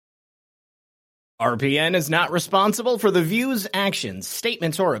RPN is not responsible for the views, actions,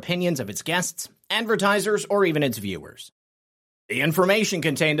 statements, or opinions of its guests, advertisers, or even its viewers. The information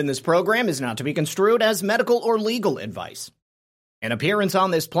contained in this program is not to be construed as medical or legal advice. An appearance on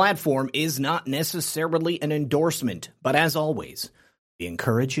this platform is not necessarily an endorsement, but as always, we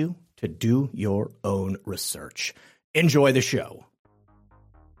encourage you to do your own research. Enjoy the show.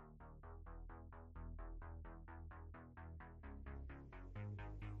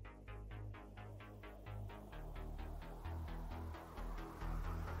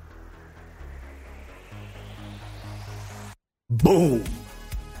 Boom.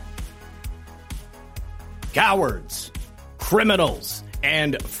 Cowards, criminals,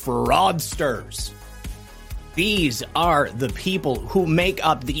 and fraudsters. These are the people who make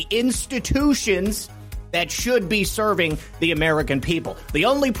up the institutions that should be serving the American people. The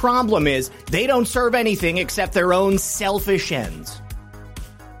only problem is they don't serve anything except their own selfish ends.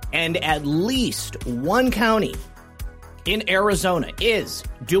 And at least one county in Arizona is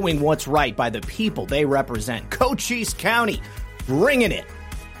doing what's right by the people they represent. Cochise County, bringing it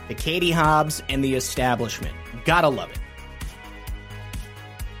to Katie Hobbs and the establishment. Gotta love it.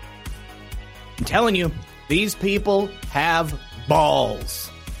 I'm telling you, these people have balls.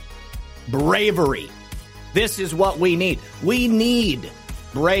 Bravery. This is what we need. We need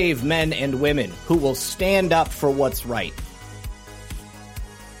brave men and women who will stand up for what's right.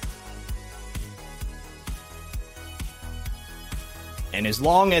 And as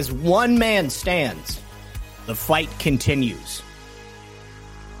long as one man stands, the fight continues.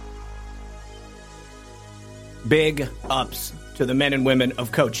 Big ups to the men and women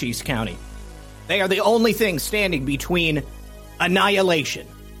of Cochise County. They are the only thing standing between annihilation.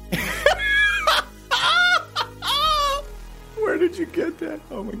 Where did you get that?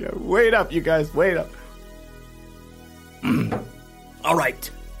 Oh my God. Wait up, you guys. Wait up. All right.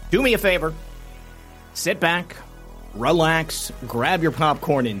 Do me a favor. Sit back, relax, grab your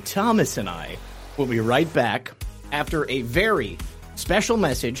popcorn, and Thomas and I will be right back after a very special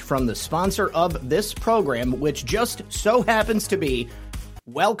message from the sponsor of this program, which just so happens to be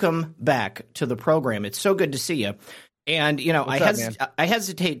welcome back to the program. It's so good to see you. And, you know, I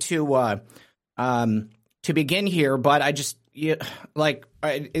hesitate to begin here, but I just,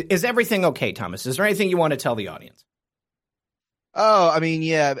 is everything okay, Thomas? Is there anything you want to tell the audience? Oh, I mean,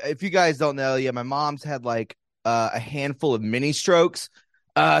 yeah, if you guys don't know, my mom's had a handful of mini strokes.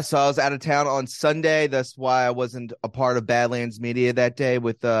 So I was out of town on Sunday. That's why I wasn't a part of Badlands Media that day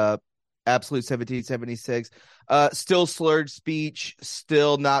with Absolute 1776. Still slurred speech,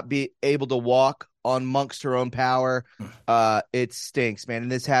 still not be able to walk on amongst her own power. It stinks, man.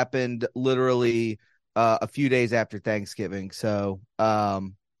 And this happened literally a few days after Thanksgiving. So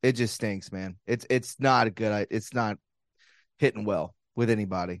it just stinks, man. It's not a good. It's not hitting well with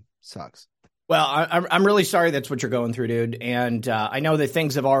anybody. Sucks. Well, I'm really sorry that's what you're going through, dude. And I know that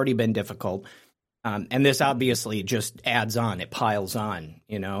things have already been difficult. And this obviously just adds on. It piles on,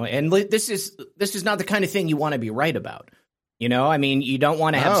 you know. And this is not the kind of thing you want to be right about. You know, I mean, you don't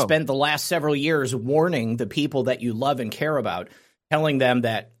want to have spent the last several years warning the people that you love and care about, telling them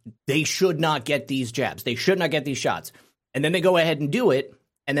that they should not get these jabs. They should not get these shots. And then they go ahead and do it.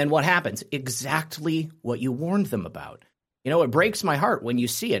 And then what happens? Exactly what you warned them about. You know, it breaks my heart when you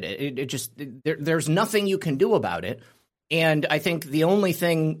see it. It just, there's nothing you can do about it. And I think the only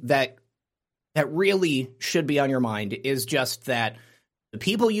thing that really should be on your mind is just that the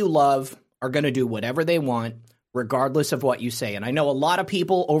people you love are going to do whatever they want, regardless of what you say. And I know a lot of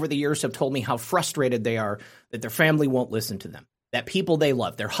people over the years have told me how frustrated they are that their family won't listen to them, that people they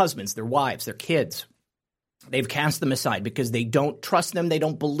love, their husbands, their wives, their kids, they've cast them aside because they don't trust them. They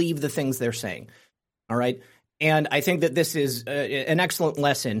don't believe the things they're saying. All right. And I think that this is an excellent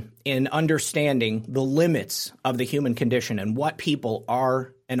lesson in understanding the limits of the human condition and what people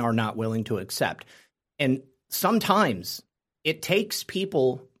are and are not willing to accept. And sometimes it takes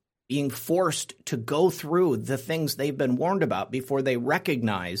people being forced to go through the things they've been warned about before they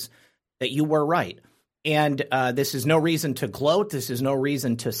recognize that you were right. And this is no reason to gloat. This is no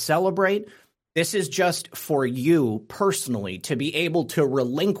reason to celebrate. This is just for you personally to be able to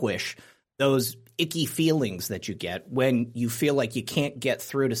relinquish those icky feelings that you get when you feel like you can't get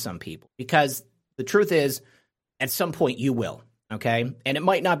through to some people. Because the truth is, at some point you will, okay? And it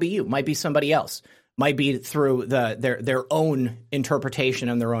might not be you. It might be somebody else. Might be through their own interpretation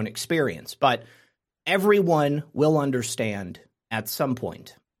and their own experience. But everyone will understand at some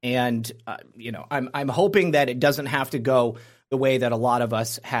point. And, I'm hoping that it doesn't have to go the way that a lot of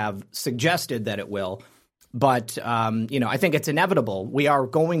us have suggested that it will. But, I think it's inevitable. We are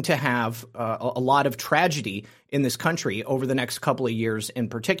going to have a lot of tragedy in this country over the next couple of years in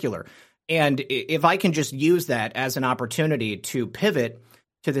particular. And if I can just use that as an opportunity to pivot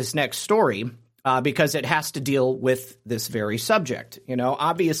to this next story, because it has to deal with this very subject.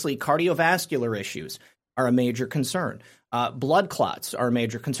 Obviously, cardiovascular issues are a major concern. Blood clots are a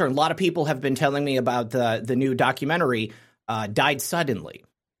major concern. A lot of people have been telling me about the new documentary, Died Suddenly.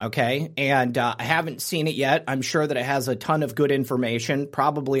 Okay. And I haven't seen it yet. I'm sure that it has a ton of good information,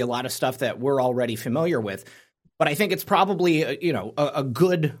 probably a lot of stuff that we're already familiar with. But I think it's probably, a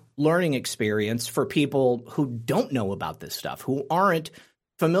good learning experience for people who don't know about this stuff, who aren't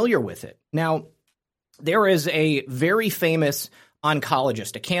familiar with it. Now, there is a very famous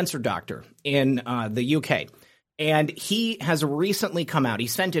oncologist, a cancer doctor in the UK, and he has recently come out. He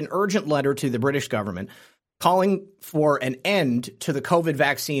sent an urgent letter to the British government calling for an end to the COVID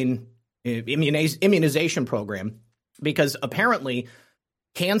vaccine immunization program, because apparently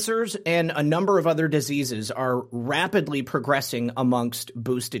cancers and a number of other diseases are rapidly progressing amongst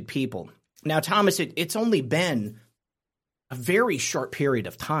boosted people. Now, Thomas, it's only been a very short period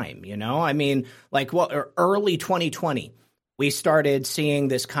of time, early 2020, we started seeing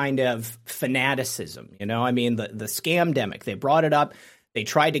this kind of fanaticism, the scamdemic. They brought it up. They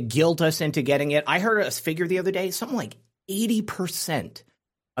tried to guilt us into getting it. I heard a figure the other day, something like 80%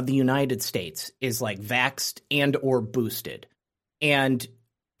 of the United States is like vaxxed and or boosted. And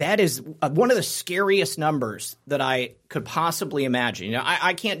that is one of the scariest numbers that I could possibly imagine.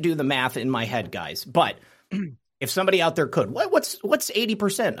 I can't do the math in my head, guys, but if somebody out there could, what's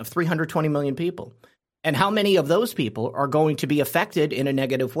 80% of 320 million people? And how many of those people are going to be affected in a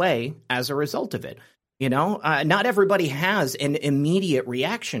negative way as a result of it? Not everybody has an immediate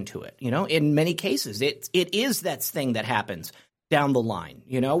reaction to it. In many cases, it is that thing that happens down the line,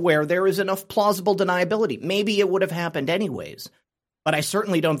 where there is enough plausible deniability. Maybe it would have happened anyways, but I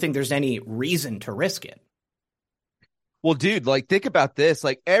certainly don't think there's any reason to risk it. Well, dude, think about this.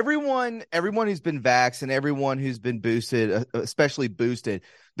 Everyone who's been vaxxed and everyone who's been boosted, especially boosted,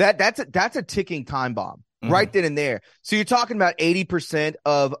 that's a ticking time bomb right then and there. So you're talking about 80%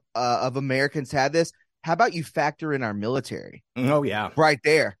 of Americans had this. How about you factor in our military? Oh, yeah. Right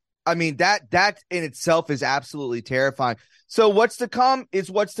there. I mean, that in itself is absolutely terrifying. So what's to come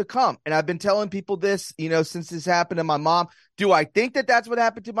is what's to come. And I've been telling people this, since this happened to my mom. Do I think that that's what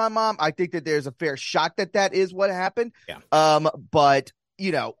happened to my mom? I think that there's a fair shot that is what happened. Yeah. But,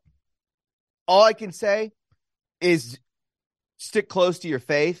 all I can say is stick close to your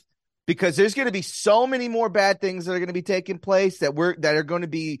faith, because there's going to be so many more bad things that are going to be taking place that are going to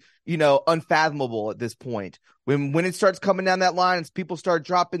be, unfathomable at this point. When it starts coming down that line and people start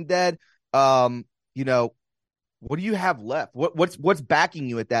dropping dead, what do you have left? What's backing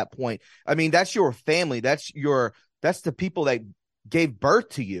you at that point? I mean, that's your family. That's the people that gave birth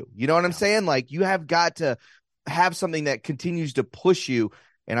to you. You know what I'm saying? You have got to have something that continues to push you.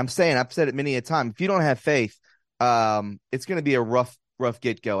 And I've said it many a time. If you don't have faith, it's going to be a rough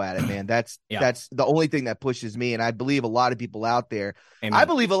get-go at it, man. That's the only thing that pushes me. And I believe a lot of people out there, Amen. I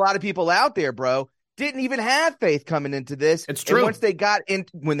believe a lot of people out there, bro, didn't even have faith coming into this. It's true.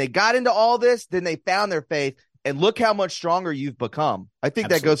 And when they got into all this, then they found their faith, and look how much stronger you've become. I think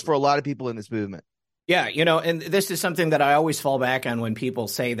Absolutely. that goes for a lot of people in this movement. Yeah, and this is something that I always fall back on when people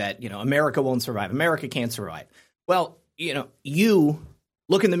say that, America won't survive. America can't survive. Well, you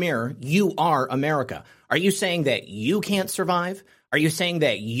look in the mirror. You are America. Are you saying that you can't survive? Are you saying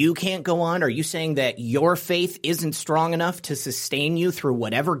that you can't go on? Are you saying that your faith isn't strong enough to sustain you through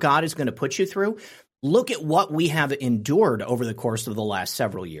whatever God is going to put you through? Look at what we have endured over the course of the last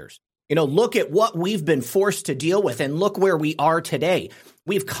several years. Look at what we've been forced to deal with, and look where we are today.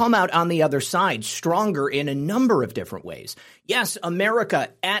 We've come out on the other side stronger in a number of different ways. Yes, America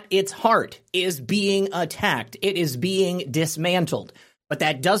at its heart is being attacked. It is being dismantled. But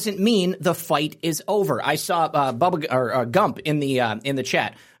that doesn't mean the fight is over. I saw Gump in the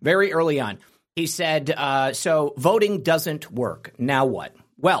chat very early on. He said, so voting doesn't work. Now what?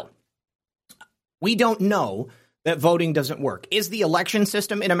 Well, we don't know that voting doesn't work. Is the election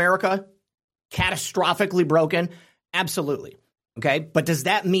system in America catastrophically broken? Absolutely. Okay. But does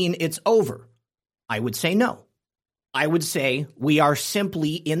that mean it's over? I would say no. I would say we are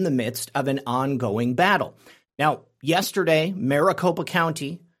simply in the midst of an ongoing battle. Now, yesterday, Maricopa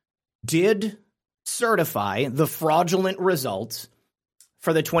County did certify the fraudulent results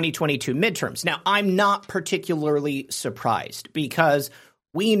for the 2022 midterms. Now, I'm not particularly surprised, because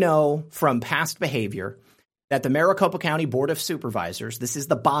we know from past behavior that the Maricopa County Board of Supervisors, this is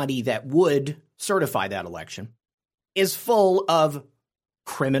the body that would certify that election, is full of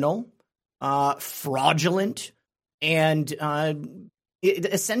criminal, fraudulent, and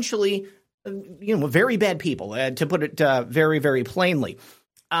essentially very bad people, to put it very, very plainly.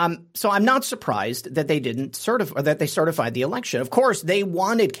 So I'm not surprised that they didn't certify, or that they certified the election. Of course, they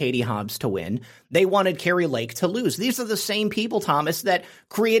wanted Katie Hobbs to win. They wanted Kari Lake to lose. These are the same people, Thomas, that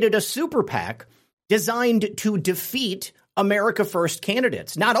created a super PAC designed to defeat America First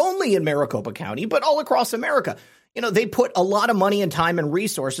candidates, not only in Maricopa County, but all across America. You know, they put a lot of money and time and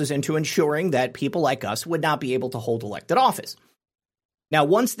resources into ensuring that people like us would not be able to hold elected office. Now,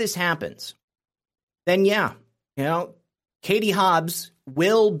 once this happens, then yeah, you know, Katie Hobbs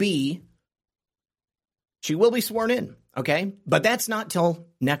will be sworn in, okay? But that's not till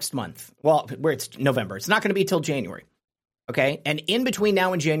next month. Well, where it's November. It's not going to be till January, okay? And in between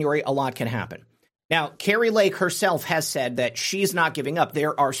now and January, a lot can happen. Now, Kari Lake herself has said that she's not giving up.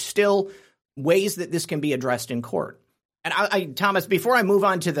 There are still ways that this can be addressed in court. And Thomas, before I move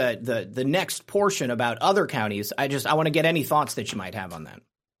on to the next portion about other counties, I want to get any thoughts that you might have on that.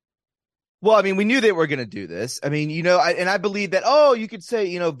 Well, I mean, we knew they were going to do this. I mean, you know, I believe that, you could say,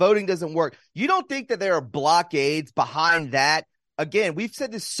 you know, voting doesn't work. You don't think that there are blockades behind that? Again, we've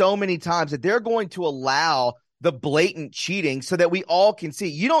said this so many times that they're going to allow the blatant cheating so that we all can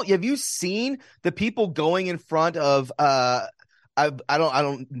see. Have you seen the people going in front of, I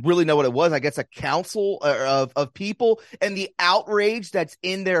don't really know what it was. I guess a council of people, and the outrage that's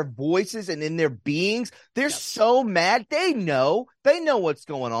in their voices and in their beings. They're so mad. They know what's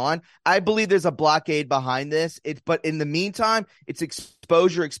going on. I believe there's a blockade behind this. But in the meantime, it's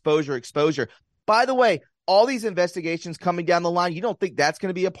exposure. By the way, all these investigations coming down the line, you don't think that's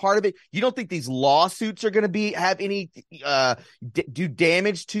going to be a part of it? You don't think these lawsuits are going to have any do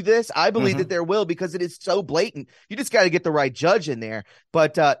damage to this? I believe that there will, because it is so blatant. You just got to get the right judge in there.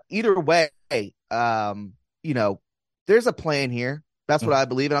 But either way, you know, there's a plan here. That's what I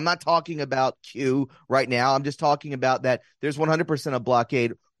believe. And I'm not talking about Q right now. I'm just talking about that there's 100% a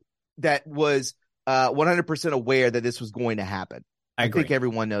blockade that was 100% aware that this was going to happen. I think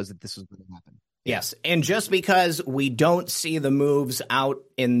everyone knows that this was going to happen. Yes, and just because we don't see the moves out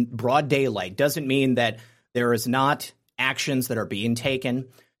in broad daylight doesn't mean that there is not actions that are being taken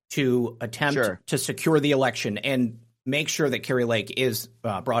to attempt to secure the election and make sure that Kari Lake is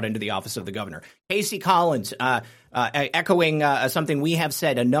brought into the office of the governor. Casey Collins, echoing something we have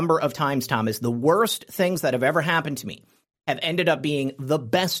said a number of times, Thomas, the worst things that have ever happened to me have ended up being the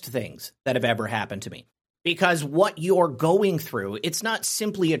best things that have ever happened to me. Because what you're going through, it's not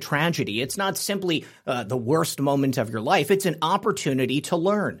simply a tragedy. It's not simply the worst moment of your life. It's an opportunity to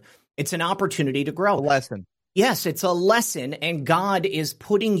learn. It's an opportunity to grow. A lesson. Yes, it's a lesson, and God is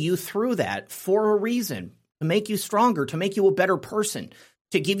putting you through that for a reason, to make you stronger, to make you a better person,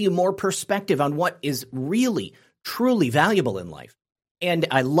 to give you more perspective on what is really, truly valuable in life. And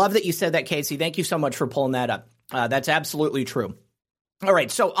I love that you said that, Casey. Thank you so much for pulling that up. That's absolutely true. All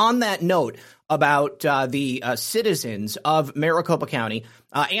right, so on that note about the citizens of Maricopa County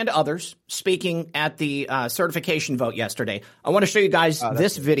and others speaking at the certification vote yesterday, I want to show you guys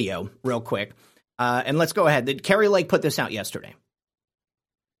this video real quick. And let's go ahead. Kari Lake put this out yesterday.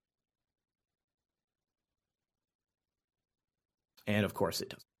 And, of course, it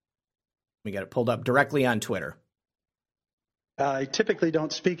does. We got it pulled up directly on Twitter. I typically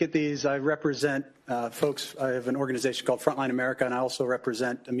don't speak at these. I represent folks. I have an organization called Frontline America, and I also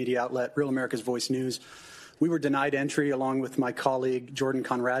represent a media outlet, Real America's Voice News. We were denied entry, along with my colleague Jordan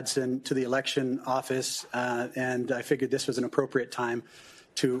Conradson, to the election office, and I figured this was an appropriate time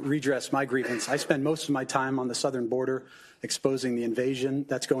to redress my grievance. I spend most of my time on the southern border exposing the invasion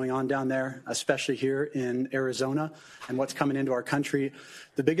that's going on down there, especially here in Arizona and what's coming into our country.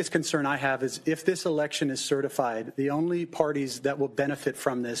 The biggest concern I have is if this election is certified, the only parties that will benefit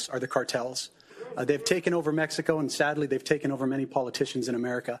from this are the cartels. They've taken over Mexico, and sadly, they've taken over many politicians in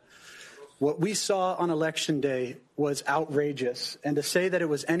America. What we saw on Election Day was outrageous, and to say that it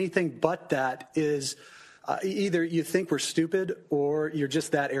was anything but that is either you think we're stupid or you're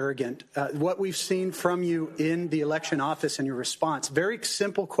just that arrogant. What we've seen from you in the election office and your response, very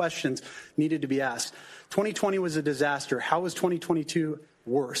simple questions needed to be asked. 2020 was a disaster. How was 2022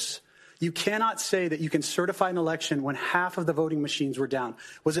 worse? You cannot say that you can certify an election when half of the voting machines were down.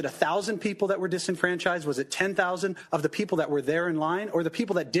 Was it 1,000 people that were disenfranchised? Was it 10,000 of the people that were there in line, or the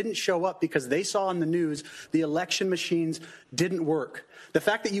people that didn't show up because they saw on the news the election machines didn't work? The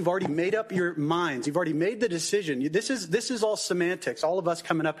fact that you've already made up your minds, you've already made the decision. This is all semantics. All of us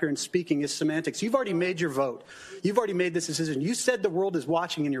coming up here and speaking is semantics. You've already made your vote. You've already made this decision. You said the world is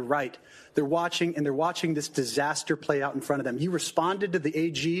watching, and you're right. They're watching, and they're watching this disaster play out in front of them. You responded to the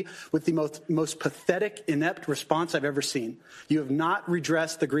AG with the most pathetic, inept response I've ever seen. You have not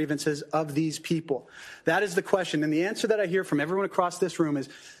redressed the grievances of these people. That is the question. And the answer that I hear from everyone across this room is,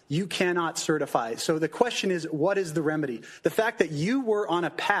 you cannot certify. So the question is, what is the remedy? The fact that you were on a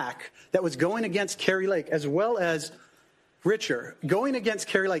PAC that was going against Kari Lake, as well as Richer, going against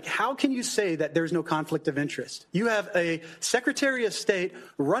Kari Lake, how can you say that there's no conflict of interest? You have a Secretary of State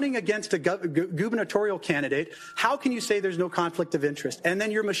running against a gubernatorial candidate. How can you say there's no conflict of interest? And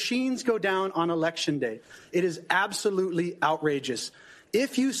then your machines go down on Election Day. It is absolutely outrageous.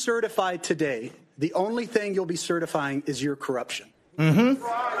 If you certify today, the only thing you'll be certifying is your corruption. Mm-hmm.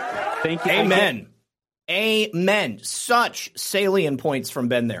 Thank you. Amen. Amen. Such salient points from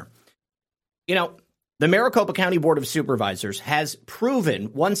Ben there. You know, the Maricopa County Board of Supervisors has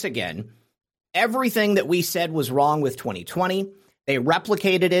proven once again everything that we said was wrong with 2020. They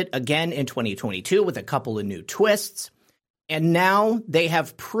replicated it again in 2022 with a couple of new twists. And now they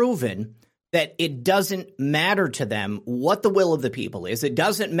have proven that it doesn't matter to them what the will of the people is. It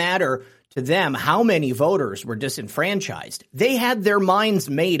doesn't matter to them how many voters were disenfranchised. They had their minds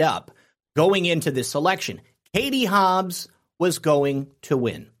made up going into this election. Katie Hobbs was going to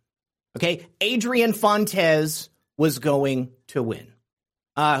win. Okay, Adrian Fontes was going to win.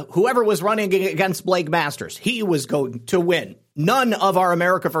 Whoever was running against Blake Masters, he was going to win. None of our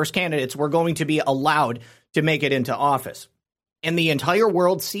America First candidates were going to be allowed to make it into office. And the entire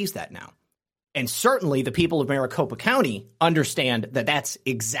world sees that now. And certainly the people of Maricopa County understand that that's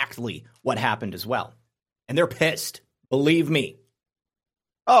exactly what happened as well. And they're pissed. Believe me.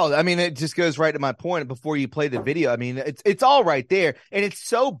 Oh, I mean, it just goes right to my point before you play the video. I mean, it's all right there. And it's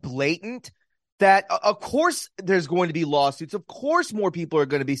so blatant that, of course, there's going to be lawsuits. Of course, more people are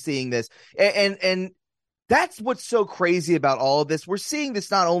going to be seeing this. And that's what's so crazy about all of this. We're seeing this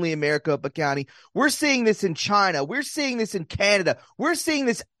not only in Maricopa County. We're seeing this in China. We're seeing this in Canada. We're seeing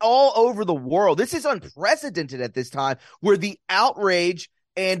this all over the world. This is unprecedented at this time, where the outrage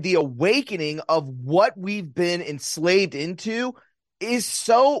and the awakening of what we've been enslaved into is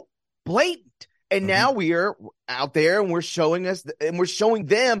so blatant. And now we are out there and we're showing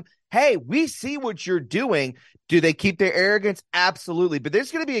them, hey, we see what you're doing. Do they keep their arrogance? Absolutely. But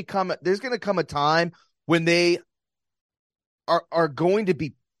there's going to come a time when they are going to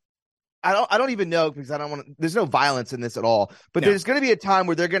be, I don't even know, because there's no violence in this at all, but there's going to be a time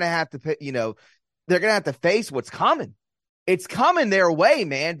where they're going to have to, they're going to have to face what's coming. It's coming their way,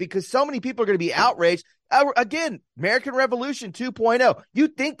 man, because so many people are going to be outraged. Again, American Revolution 2.0. You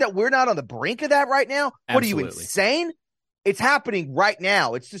think that we're not on the brink of that right now? Absolutely. What are you, insane? It's happening right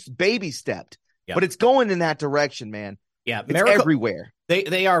now. It's just baby stepped, but it's going in that direction, man. Yeah, it's everywhere.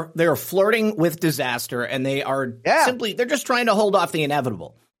 They are flirting with disaster, and they are they're just trying to hold off the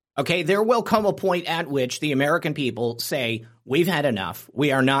inevitable. Okay, there will come a point at which the American people say, we've had enough.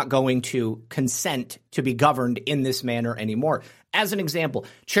 We are not going to consent to be governed in this manner anymore. As an example,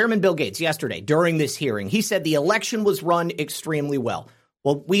 Chairman Bill Gates yesterday during this hearing, he said the election was run extremely well.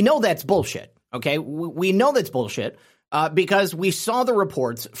 Well, we know that's bullshit. Okay, we know that's bullshit because we saw the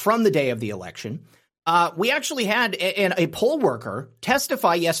reports from the day of the election. We actually had a poll worker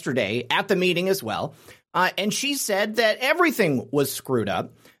testify yesterday at the meeting as well, and she said that everything was screwed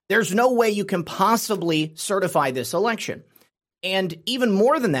up. There's no way you can possibly certify this election. And even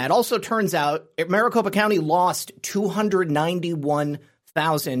more than that, also turns out Maricopa County lost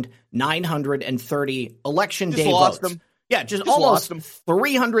 291,930 election day votes. Them. Yeah, just almost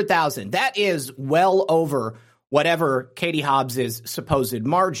 300,000. That is well over whatever Katie Hobbs' supposed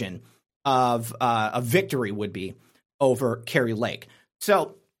margin of a victory would be over Kari Lake.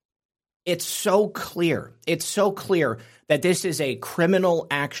 So it's so clear. It's so clear that this is a criminal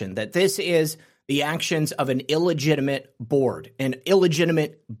action, that this is the actions of an illegitimate board, an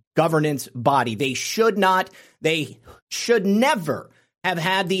illegitimate governance body. They should never have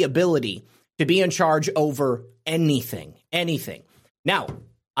had the ability to be in charge over anything. Now,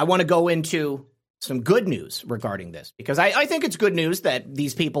 I want to go into some good news regarding this, because I think it's good news that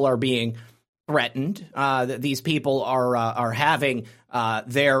these people are being threatened, that these people are having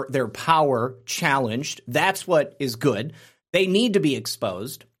their power challenged. That's what is good. They need to be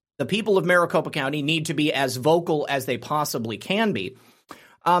exposed. The people of Maricopa County need to be as vocal as they possibly can be.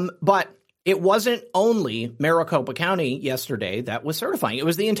 But it wasn't only Maricopa County yesterday that was certifying. It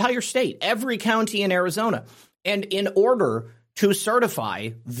was the entire state, every county in Arizona. And in order to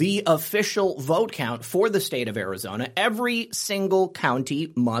certify the official vote count for the state of Arizona, every single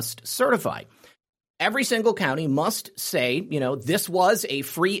county must certify. Every single county must say, this was a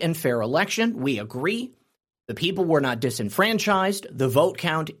free and fair election. We agree. The people were not disenfranchised. The vote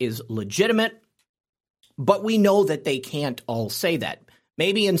count is legitimate. But we know that they can't all say that.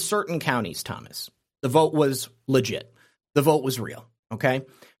 Maybe in certain counties, Thomas, the vote was legit. The vote was real. Okay.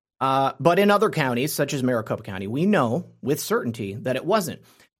 But in other counties, such as Maricopa County, we know with certainty that it wasn't.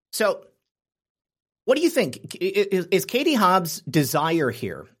 So what do you think? Is Katie Hobbs' desire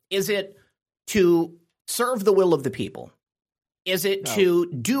here? Is it to serve the will of the people? Is it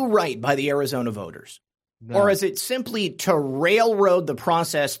to do right by the Arizona voters? No. Or is it simply to railroad the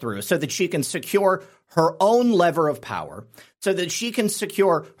process through so that she can secure her own lever of power, so that she can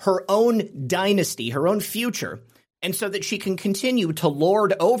secure her own dynasty, her own future, and so that she can continue to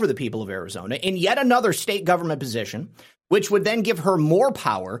lord over the people of Arizona in yet another state government position, which would then give her more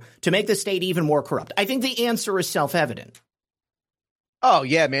power to make the state even more corrupt? I think the answer is self-evident. Oh,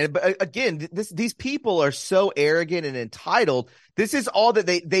 yeah, man. But again, these people are so arrogant and entitled. This is all that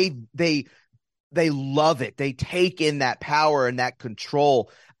they love it. They take in that power and that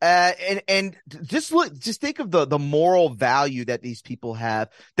control. And just think of the moral value that these people have.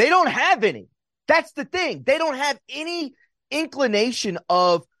 They don't have any. That's the thing. They don't have any inclination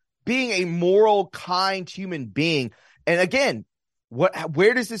of being a moral, kind human being. And again,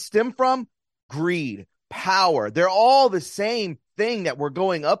 where does this stem from? Greed, power. They're all the same thing that we're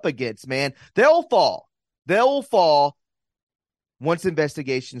going up against, man. They'll fall once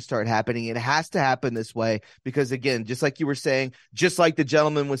investigations start happening. It has to happen this way because, again, just like you were saying, just like the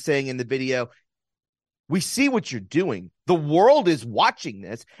gentleman was saying in the video, we see what you're doing. The world is watching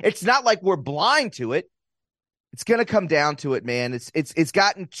this. It's not like we're blind to it. It's going to come down to it, man. It's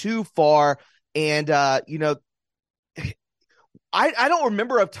gotten too far. And, I don't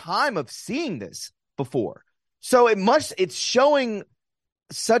remember a time of seeing this before. So it's showing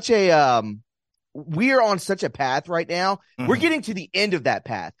such a, we are on such a path right now. Mm-hmm. We're getting to the end of that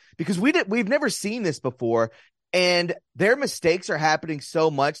path because we've never seen this before. And their mistakes are happening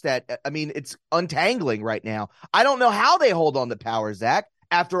so much that, it's untangling right now. I don't know how they hold on to power, Zach,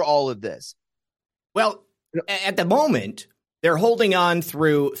 after all of this. Well, at the moment, they're holding on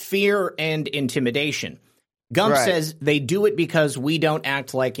through fear and intimidation. Gump says they do it because we don't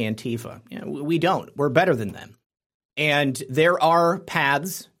act like Antifa. Yeah, we don't. We're better than them. And there are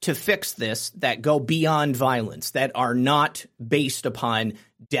paths to fix this that go beyond violence, that are not based upon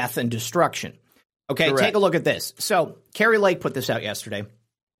death and destruction. Okay, correct. Take a look at this. So Kari Lake put this out yesterday.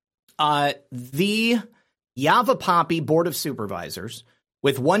 The Yavapapi Board of Supervisors,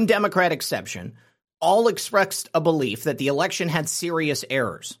 with one Democrat exception, all expressed a belief that the election had serious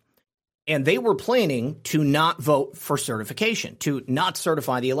errors. And they were planning to not vote for certification, to not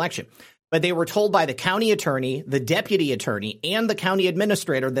certify the election. But they were told by the county attorney, the deputy attorney, and the county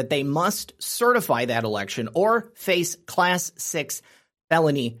administrator that they must certify that election or face Class 6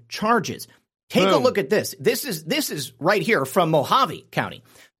 felony charges. Take a look at this. This is right here from Mojave County.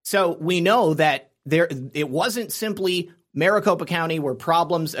 So we know that it wasn't simply Maricopa County where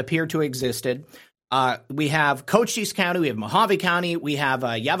problems appear to have existed. We have Cochise County, we have Mojave County, we have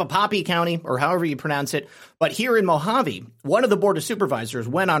Yavapapi County, or however you pronounce it. But here in Mojave, one of the Board of Supervisors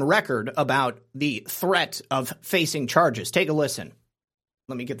went on record about the threat of facing charges. Take a listen.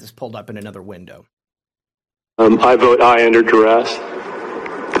 Let me get this pulled up in another window. I vote aye under duress.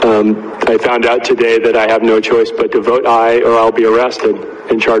 I found out today that I have no choice but to vote aye or I'll be arrested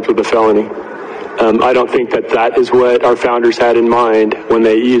and charged with a felony. I don't think that is what our founders had in mind when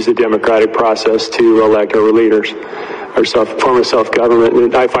they used the democratic process to elect our leaders, our form of self-government,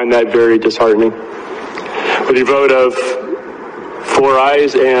 and I find that very disheartening. With your vote of 4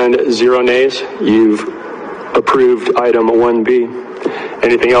 ayes and 0 nays, you've approved item 1B.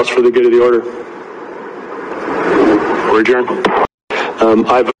 Anything else for the good of the order? We're adjourned.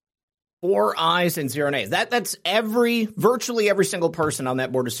 4 ayes and 0 nays. That's virtually every single person on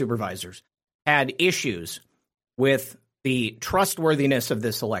that Board of Supervisors had issues with the trustworthiness of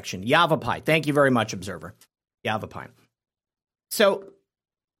this election. Yavapai. Thank you very much, Observer. Yavapai. So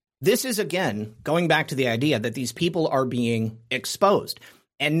this is, again, going back to the idea that these people are being exposed.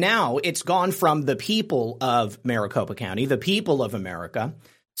 And now it's gone from the people of Maricopa County, the people of America,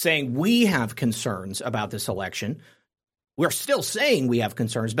 saying we have concerns about this election. We're still saying we have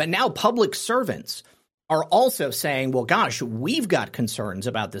concerns, but now public servants are also saying, well, gosh, we've got concerns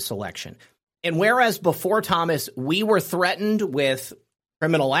about this election. And whereas before, Thomas, we were threatened with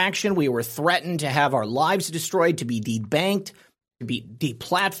criminal action, we were threatened to have our lives destroyed, to be debanked, to be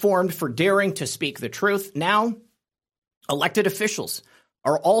deplatformed for daring to speak the truth. Now, elected officials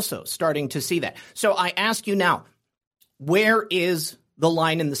are also starting to see that. So I ask you now, where is the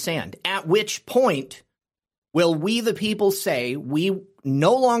line in the sand? At which point will we, the people, say we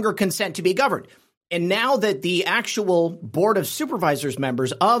no longer consent to be governed? And now that the actual Board of Supervisors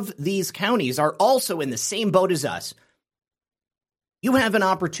members of these counties are also in the same boat as us, you have an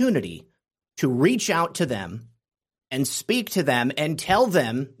opportunity to reach out to them and speak to them and tell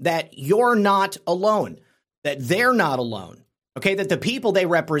them that you're not alone, that they're not alone, Okay, that the people they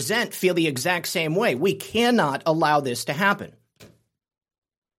represent feel the exact same way. We cannot allow this to happen.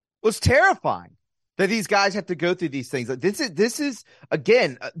 Well, it's terrifying that these guys have to go through these things. Like, this is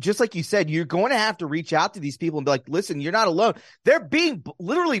again, just like you said, you're going to have to reach out to these people and be like, listen, you're not alone. They're being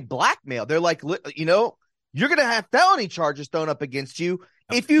literally blackmailed. They're like, you know, you're going to have felony charges thrown up against you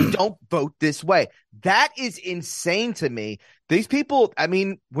if you don't vote this way. That is insane to me. These people, I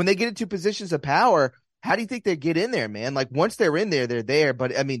mean, when they get into positions of power, how do you think they get in there, man? Like, once they're in there, they're there.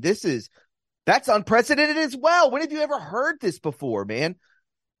 But I mean, that's unprecedented as well. When have you ever heard this before, man?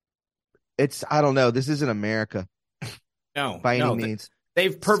 I don't know. This isn't America. No, by any means.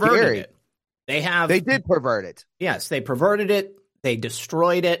 They've perverted it. They did pervert it. Yes, they perverted it. They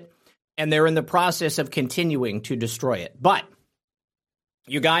destroyed it. And they're in the process of continuing to destroy it. But,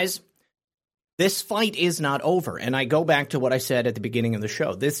 you guys, this fight is not over. And I go back to what I said at the beginning of the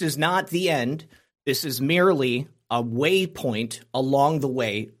show. This is not the end. This is merely a waypoint along the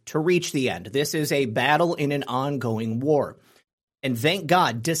way to reach the end. This is a battle in an ongoing war. And thank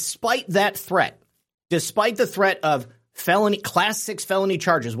God, despite that threat, despite the threat of class 6 felony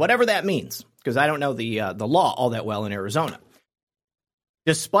charges, whatever that means, because I don't know the law all that well in Arizona.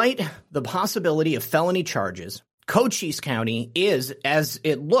 Despite the possibility of felony charges, Cochise County is, as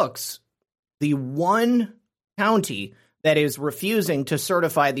it looks, the one county that is refusing to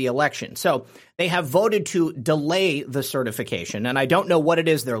certify the election. So they have voted to delay the certification, and I don't know what it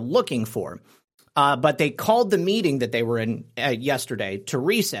is they're looking for. But they called the meeting that they were in yesterday to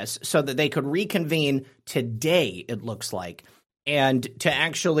recess so that they could reconvene today, it looks like, and to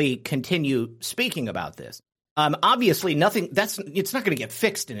actually continue speaking about this. Obviously, it's not going to get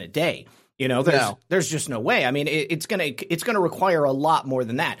fixed in a day. You know, there's just no way. I mean, it's going to require a lot more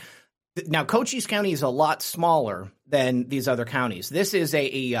than that. Now, Cochise County is a lot smaller than these other counties. This is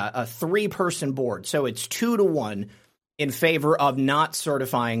a 3-person board, so it's 2-1 in favor of not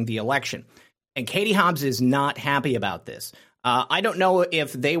certifying the election. And Katie Hobbs is not happy about this. I don't know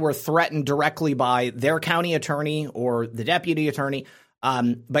if they were threatened directly by their county attorney or the deputy attorney,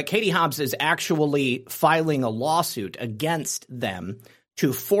 but Katie Hobbs is actually filing a lawsuit against them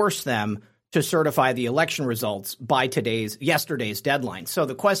to force them to certify the election results by yesterday's deadline. So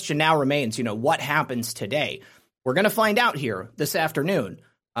the question now remains, what happens today? We're going to find out here this afternoon.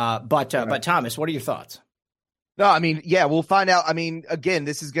 But Thomas, what are your thoughts? No, I mean, yeah, we'll find out. I mean, again,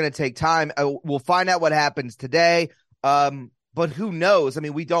 this is going to take time. We'll find out what happens today. But who knows? I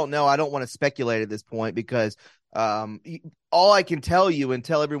mean, we don't know. I don't want to speculate at this point because all I can tell you and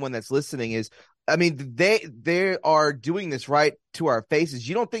tell everyone that's listening is, I mean, they are doing this right to our faces.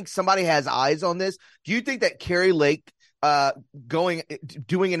 You don't think somebody has eyes on this? Do you think that Kari Lake doing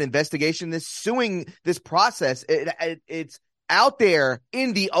an investigation, suing this process, it's out there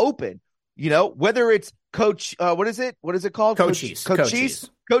in the open, whether it's what is it called? Cochise,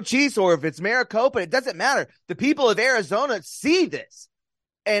 or if it's Maricopa, it doesn't matter. The people of Arizona see this.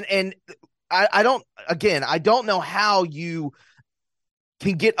 And I don't know how you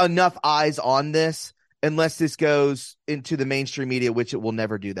can get enough eyes on this unless this goes into the mainstream media, which it will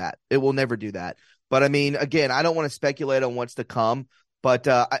never do that. It will never do that. But I mean, again, I don't want to speculate on what's to come, but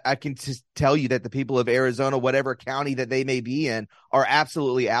I can just tell you that the people of Arizona, whatever county that they may be in, are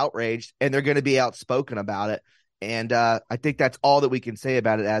absolutely outraged, and they're going to be outspoken about it. And I think that's all that we can say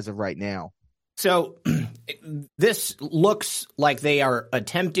about it as of right now. So this looks like they are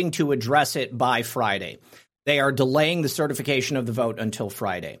attempting to address it by Friday. They are delaying the certification of the vote until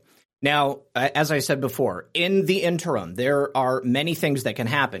Friday. Now, as I said before, in the interim, there are many things that can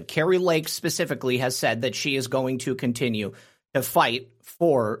happen. Kari Lake specifically has said that she is going to continue to fight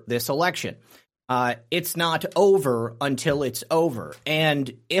for this election. It's not over until it's over.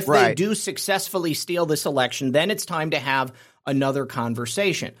 And if they do successfully steal this election, then it's time to have another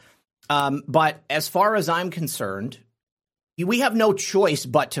conversation. But as far as I'm concerned, we have no choice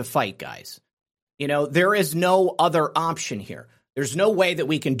but to fight, guys. There is no other option here. There's no way that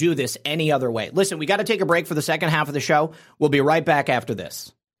we can do this any other way. Listen, we got to take a break for the second half of the show. We'll be right back after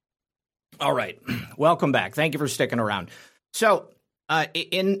this. All right. Welcome back. Thank you for sticking around. So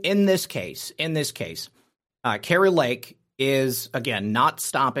in this case, Kari Lake is, again, not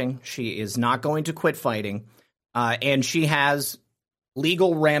stopping. She is not going to quit fighting. And she has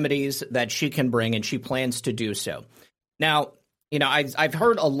legal remedies that she can bring, and she plans to do so. Now, I've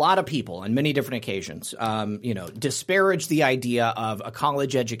heard a lot of people on many different occasions, disparage the idea of a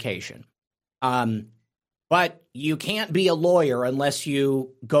college education. But you can't be a lawyer unless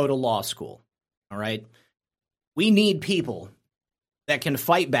you go to law school. All right. We need people that can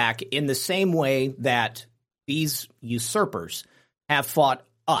fight back in the same way that these usurpers have fought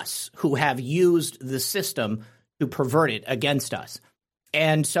us, who have used the system to pervert it against us.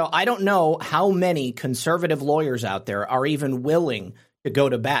 And so I don't know how many conservative lawyers out there are even willing to go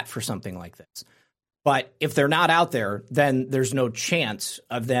to bat for something like this. But if they're not out there, then there's no chance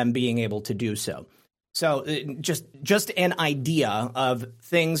of them being able to do so. So just an idea of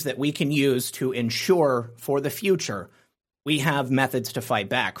things that we can use to ensure for the future we have methods to fight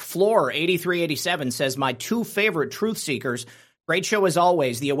back. Floor8387 says, my two favorite truth seekers. Great show as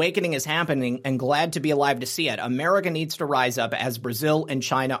always. The awakening is happening and glad to be alive to see it. America needs to rise up as Brazil and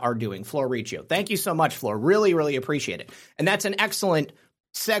China are doing. Flor Riccio. Thank you so much, Flor. Really, really appreciate it. And that's an excellent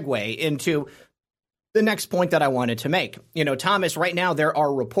segue into the next point that I wanted to make. You know, Thomas, right now there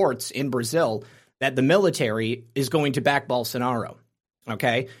are reports in Brazil that the military is going to back Bolsonaro.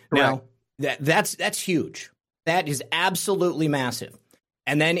 Okay? Correct. Now, that's huge. That is absolutely massive.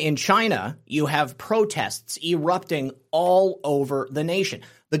 And then in China, you have protests erupting all over the nation.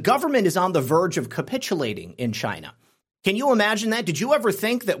 The government is on the verge of capitulating in China. Can you imagine that? Did you ever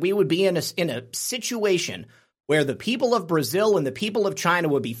think that we would be in a situation where the people of Brazil and the people of China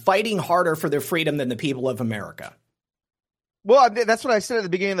would be fighting harder for their freedom than the people of America? Well, that's what I said at the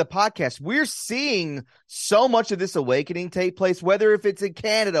beginning of the podcast. We're seeing so much of this awakening take place, whether if it's in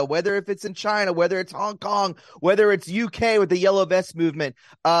Canada, whether if it's in China, whether it's Hong Kong, whether it's UK with the Yellow Vest movement.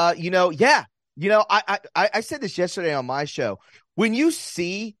 I said this yesterday on my show. When you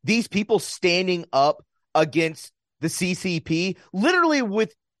see these people standing up against the CCP, literally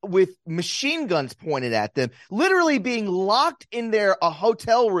with machine guns pointed at them, literally being locked in a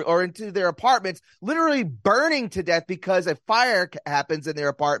hotel room or into their apartments, literally burning to death because a fire happens in their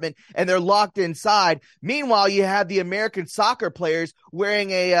apartment and they're locked inside. Meanwhile, you have the American soccer players wearing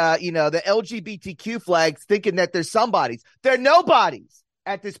the LGBTQ flags, thinking that they're somebodies. They're nobodies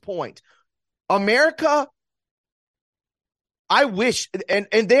at this point. America, I wish, and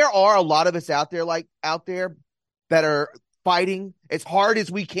there are a lot of us out there that are fighting as hard as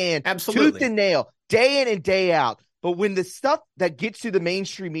we can, absolutely, tooth and nail, day in and day out. But when the stuff that gets to the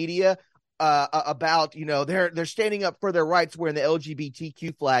mainstream media about, they're standing up for their rights wearing the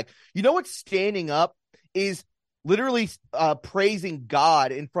LGBTQ flag, you know what's standing up is literally praising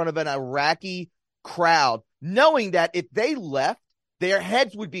God in front of an Iraqi crowd, knowing that if they left, their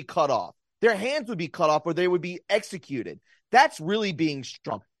heads would be cut off, their hands would be cut off, or they would be executed. That's really being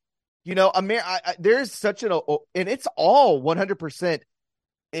strong. There's such and it's all 100%.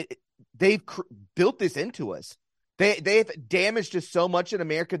 They've built this into us. They've damaged us so much in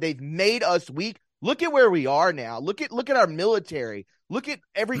America. They've made us weak. Look at where we are now. Look at our military. Look at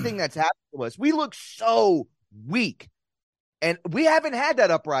everything that's happened to us. We look so weak, and we haven't had that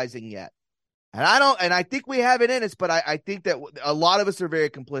uprising yet. And I think we have it in us, but I think that a lot of us are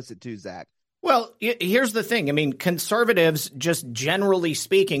very complicit too, Zach. Well, here's the thing. I mean, conservatives, just generally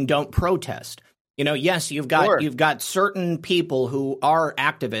speaking, don't protest. Yes, you've got certain people who are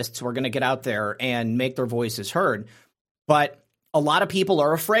activists who are going to get out there and make their voices heard. But a lot of people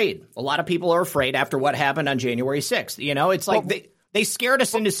are afraid. A lot of people are afraid after what happened on January 6th. It's like they scared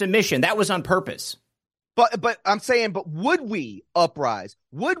us into submission. That was on purpose. But I'm saying, would we uprise?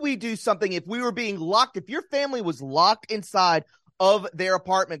 Would we do something if we were being locked? If your family was locked inside of their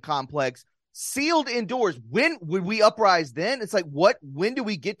apartment complex, sealed indoors, when would we uprise then? It's like, when do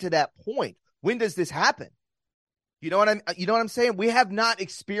we get to that point? When does this happen? You know what I'm saying? We have not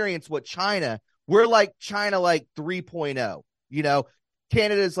experienced what we're like China 3.0.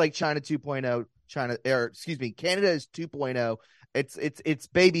 Canada is like China 2.0, Canada is 2.0. It's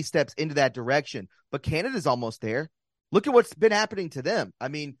baby steps into that direction, but Canada's almost there. Look at what's been happening to them. I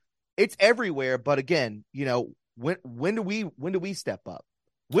mean, it's everywhere, but again, when do we step up?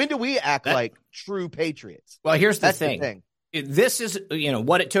 When do we act like true patriots? Well, here's the thing. This is,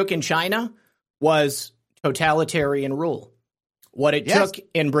 what it took in China was totalitarian rule. What it took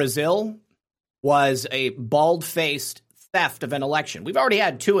in Brazil was a bald-faced theft of an election. We've already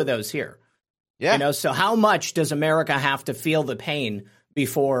had 2 of those here. Yeah. So how much does America have to feel the pain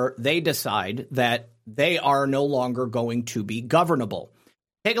before they decide that they are no longer going to be governable?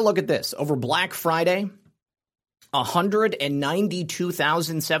 Take a look at this. Over Black Friday,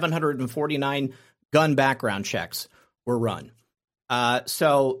 192,749 gun background checks were run.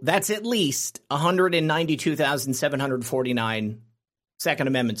 So that's at least 192,749 Second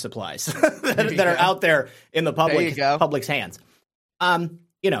Amendment supplies that are out there in the public's hands. I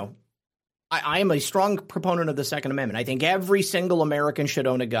am a strong proponent of the Second Amendment. I think every single American should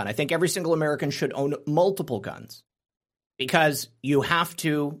own a gun. I think every single American should own multiple guns because you have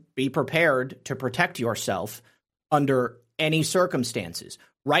to be prepared to protect yourself under any circumstances.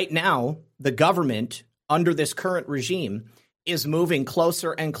 Right now, the government, under this current regime, is moving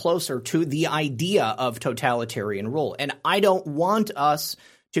closer and closer to the idea of totalitarian rule. And I don't want us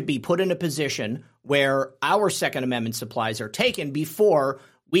to be put in a position where our Second Amendment supplies are taken before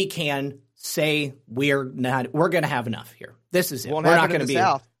we can say we're going to have enough here. This is it. Won't we're happen not going to in the be.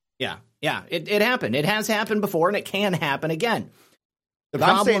 South. Yeah. It happened. It has happened before, and it can happen again.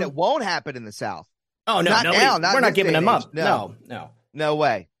 I'm saying it won't happen in the South. Oh, no, Not now, not we're in not this giving day them and up. age. No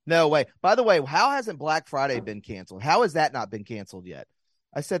way. No way. By the way, how hasn't Black Friday been canceled? How has that not been canceled yet?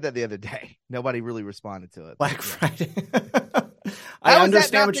 I said that the other day. Nobody really responded to it. Black Friday. How I has that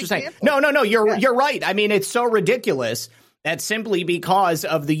understand not what been you're saying. canceled? No. You're right. I mean, it's so ridiculous that simply because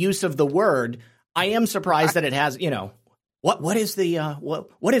of the use of the word, I am surprised that it has. What is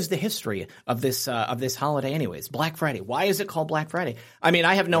the history of this holiday anyways? Black Friday. Why is it called Black Friday? I mean,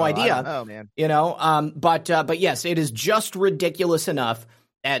 I have no idea. Oh man. But yes, it is just ridiculous enough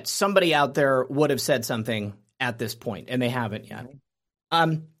that somebody out there would have said something at this point, and they haven't yet.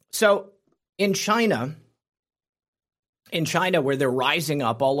 So in China, where they're rising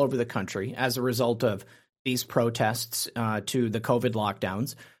up all over the country as a result of these protests to the COVID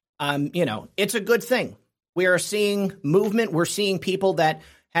lockdowns, it's a good thing. We are seeing movement. We're seeing people that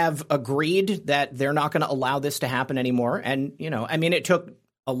have agreed that they're not going to allow this to happen anymore. And, it took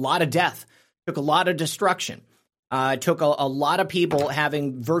a lot of death, took a lot of destruction, took a lot of people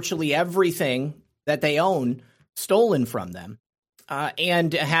having virtually everything that they own stolen from them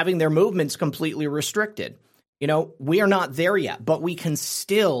and having their movements completely restricted. We are not there yet, but we can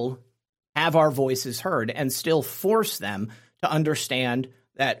still have our voices heard and still force them to understand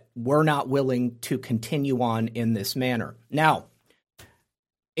that we're not willing to continue on in this manner. Now,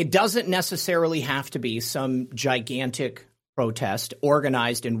 it doesn't necessarily have to be some gigantic protest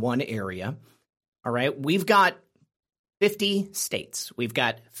organized in one area. All right. We've got 50 states. We've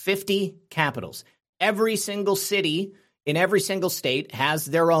got 50 capitals. Every single city in every single state has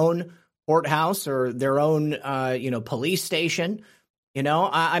their own courthouse or their own, police station.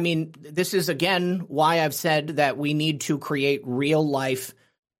 This is, again, why I've said that we need to create real life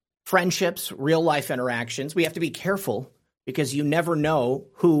friendships, real life interactions. We have to be careful because you never know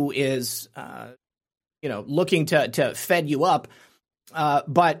who is, looking to fed you up.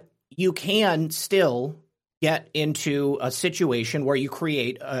 But you can still get into a situation where you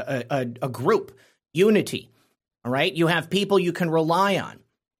create a group, unity. All right. You have people you can rely on.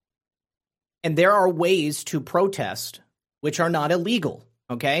 And there are ways to protest which are not illegal.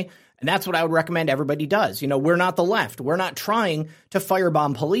 Okay. And that's what I would recommend everybody does. We're not the left. We're not trying to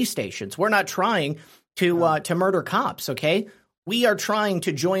firebomb police stations. We're not trying to murder cops. Okay. We are trying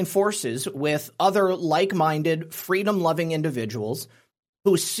to join forces with other like-minded, freedom-loving individuals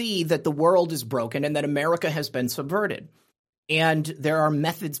who see that the world is broken and that America has been subverted. And there are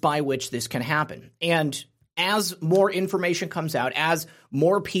methods by which this can happen. And as more information comes out, as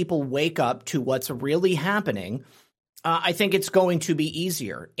more people wake up to what's really happening, I think it's going to be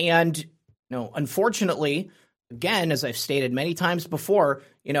easier. And, unfortunately, again, as I've stated many times before,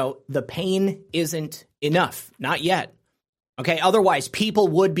 the pain isn't enough. Not yet. Okay. Otherwise, people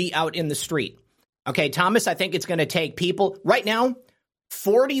would be out in the street. Okay. Thomas, I think it's going to take people right now.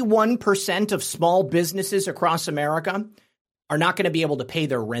 41% of small businesses across America are not going to be able to pay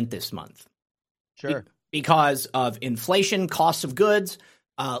their rent this month. Sure. Because of inflation, costs of goods,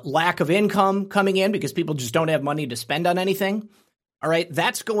 lack of income coming in because people just don't have money to spend on anything. All right.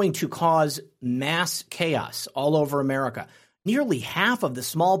 That's going to cause mass chaos all over America. Nearly half of the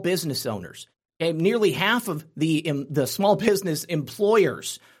small business owners, nearly half of the small business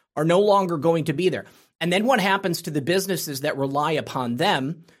employers are no longer going to be there. And then what happens to the businesses that rely upon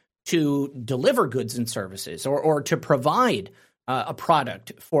them to deliver goods and services or to provide a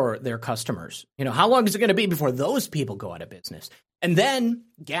product for their customers? How long is it going to be before those people go out of business? And then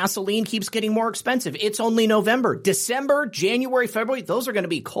gasoline keeps getting more expensive. It's only November. December, January, February, those are going to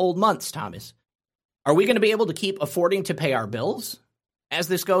be cold months, Thomas. Are we going to be able to keep affording to pay our bills as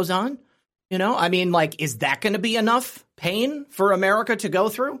this goes on? Is that going to be enough pain for America to go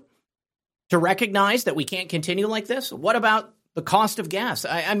through? To recognize that we can't continue like this? What about the cost of gas?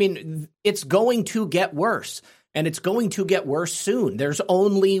 It's going to get worse, and it's going to get worse soon. There's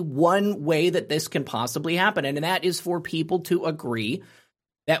only one way that this can possibly happen, and that is for people to agree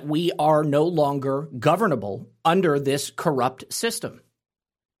that we are no longer governable under this corrupt system.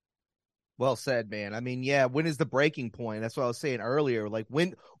 Well said, man. When is the breaking point? That's what I was saying earlier. Like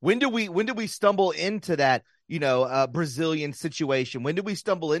when do we stumble into that, Brazilian situation? When do we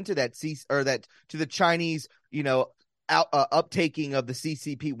stumble into that to the Chinese, uptaking of the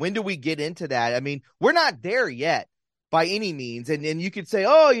CCP? When do we get into that? We're not there yet. by any means. And you could say,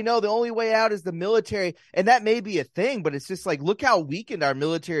 oh, the only way out is the military. And that may be a thing, but it's just like, look how weakened our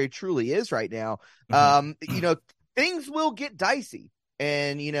military truly is right now. Things will get dicey,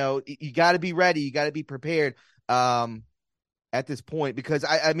 and, you got to be ready. You got to be prepared at this point, because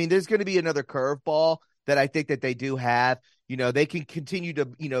I mean, there's going to be another curveball that I think that they do have. They can continue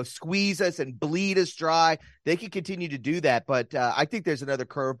to, squeeze us and bleed us dry. They can continue to do that. But I think there's another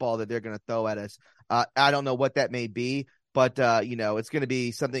curveball that they're going to throw at us. I don't know what that may be, but, it's going to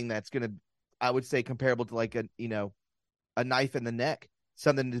be something that's going to, I would say, comparable to like a knife in the neck,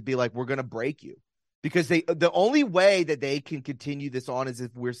 something to be like, we're going to break you, because the only way that they can continue this on is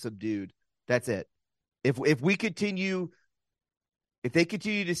if we're subdued. That's it. If they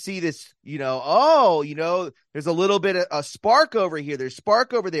continue to see this, there's a little bit of a spark over here, there's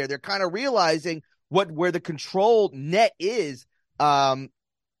spark over there, they're kind of realizing where the control net is.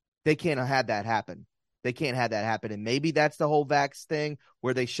 They can't have that happen. They can't have that happen. And maybe that's the whole vax thing,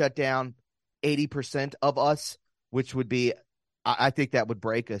 where they shut down 80% of us, which would be, I think that would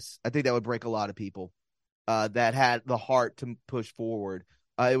break us. I think that would break a lot of people that had the heart to push forward.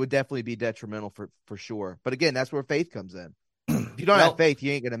 It would definitely be detrimental for sure. But again, that's where faith comes in. If you don't have faith,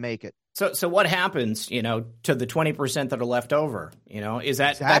 you ain't going to make it. So what happens, to the 20% that are left over, is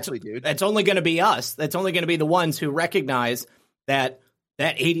that exactly, dude. That's only going to be us. That's only going to be the ones who recognize that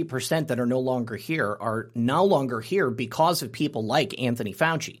 80% that are no longer here because of people like Anthony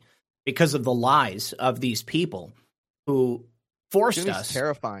Fauci, because of the lies of these people who forced us. It's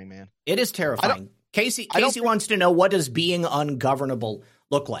terrifying, man. It is terrifying. Casey wants to know, what does being ungovernable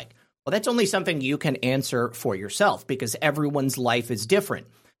look like? Well, that's only something you can answer for yourself, because everyone's life is different.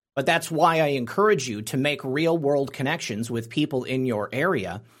 But that's why I encourage you to make real-world connections with people in your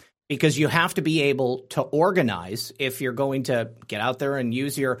area, because you have to be able to organize if you're going to get out there and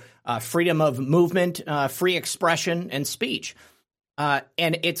use your freedom of movement, free expression, and speech. And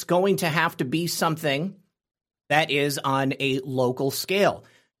it's going to have to be something that is on a local scale.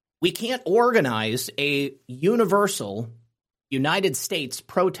 We can't organize a universal United States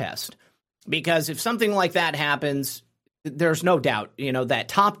protest, because if something like that happens, there's no doubt, that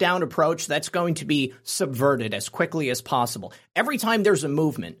top-down approach, that's going to be subverted as quickly as possible. Every time there's a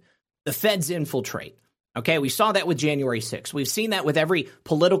movement, the feds infiltrate. Okay, we saw that with January 6th. We've seen that with every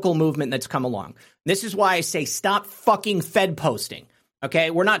political movement that's come along. This is why I say stop fucking fed posting. Okay,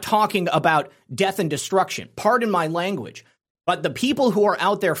 we're not talking about death and destruction. Pardon my language. But the people who are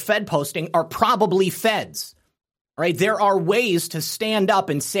out there fed posting are probably feds. Right? There are ways to stand up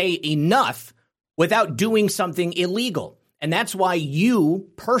and say enough without doing something illegal. And that's why you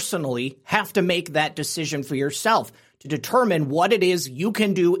personally have to make that decision for yourself to determine what it is you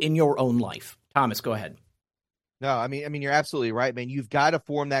can do in your own life. Thomas, go ahead. No, I mean, you're absolutely right, man. You've got to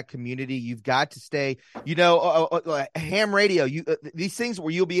form that community. You've got to stay, ham radio, these things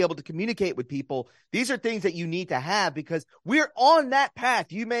where you'll be able to communicate with people. These are things that you need to have, because we're on that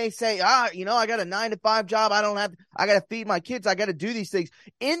path. You may say, I got a 9-to-5 job. I got to feed my kids. I got to do these things.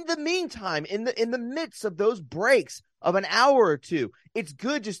 In the meantime, in the midst of those breaks of an hour or two, it's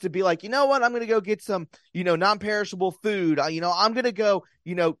good just to be like, you know what? I'm going to go get some, non-perishable food. I'm going to go,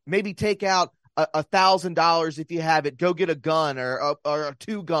 maybe take out $1,000 if you have it. Go get a gun or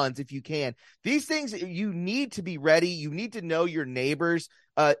 2 guns if you can. These things, you need to be ready. You need to know your neighbors.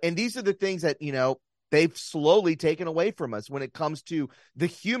 And these are the things that, they've slowly taken away from us when it comes to the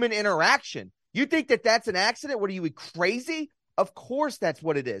human interaction. You think that that's an accident? What are you, crazy? Of course that's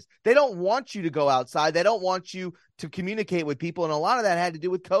what it is. They don't want you to go outside. They don't want you to communicate with people. And a lot of that had to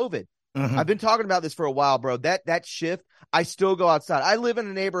do with COVID. Mm-hmm. I've been talking about this for a while, bro. That shift, I still go outside. I live in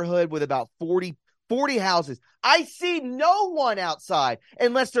a neighborhood with about 40 houses. I see no one outside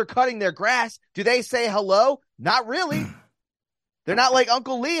unless they're cutting their grass. Do they say hello? Not really. They're not like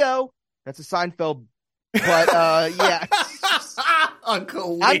Uncle Leo. That's a Seinfeld. But yeah.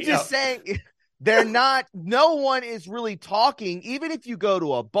 Uncle Leo. I'm just saying, they're not, no one is really talking. Even if you go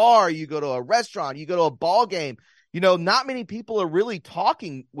to a bar, you go to a restaurant, you go to a ball game, not many people are really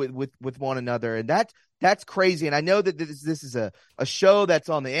talking with one another. And that's crazy. And I know that this is a show that's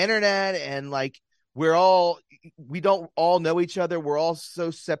on the internet, and like we don't all know each other. We're all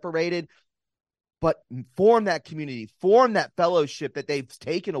so separated, but form that community, form that fellowship that they've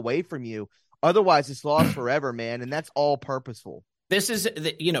taken away from you. Otherwise it's lost forever, man. And that's all purposeful. This is,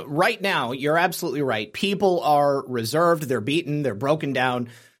 right now, you're absolutely right. People are reserved. They're beaten. They're broken down.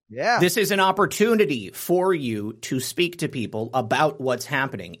 Yeah. This is an opportunity for you to speak to people about what's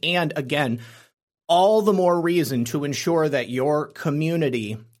happening. And again, all the more reason to ensure that your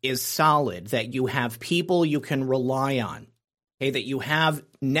community is solid, that you have people you can rely on. okay, that you have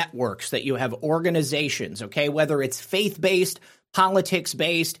networks, that you have organizations, okay, whether it's faith-based,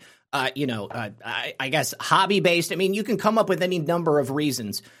 politics-based, I guess hobby-based. I mean, you can come up with any number of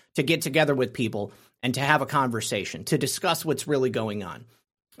reasons to get together with people and to have a conversation, to discuss what's really going on.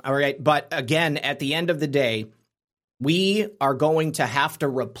 All right. But again, at the end of the day, we are going to have to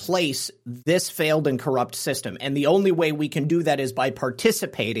replace this failed and corrupt system. And the only way we can do that is by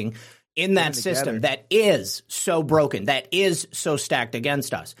participating in that system that is so broken, that is so stacked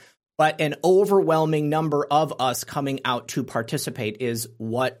against us. But an overwhelming number of us coming out to participate is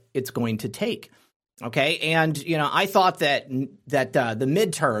what it's going to take. Okay. And, I thought that the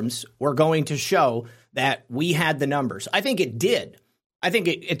midterms were going to show that we had the numbers. I think it did. I think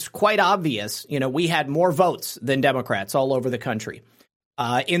it's quite obvious. We had more votes than Democrats all over the country.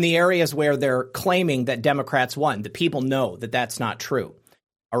 In the areas where they're claiming that Democrats won, the people know that that's not true.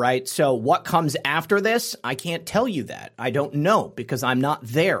 All right. So what comes after this? I can't tell you that. I don't know because I'm not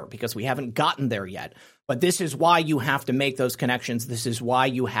there, because we haven't gotten there yet. But this is why you have to make those connections. This is why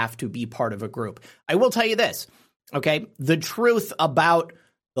you have to be part of a group. I will tell you this. Okay. The truth about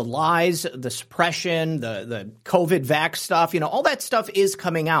the lies, the suppression, the COVID vax stuff, all that stuff is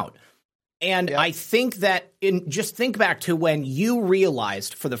coming out. And I think that just think back to when you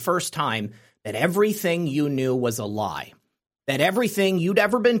realized for the first time that everything you knew was a lie. That everything you'd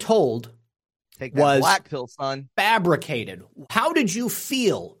ever been told was black pill, son. Fabricated. How did you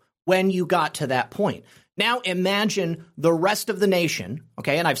feel when you got to that point? Now imagine the rest of the nation,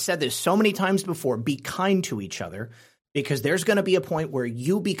 okay, and I've said this so many times before, be kind to each other, because there's going to be a point where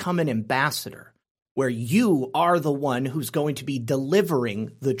you become an ambassador, where you are the one who's going to be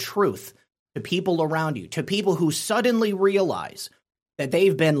delivering the truth to people around you, to people who suddenly realize that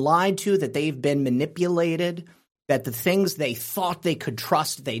they've been lied to, that they've been manipulated, that the things they thought they could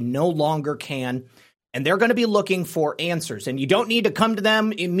trust, they no longer can. And they're going to be looking for answers. And you don't need to come to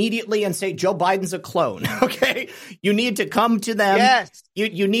them immediately and say, Joe Biden's a clone. Okay. You need to come to them. Yes.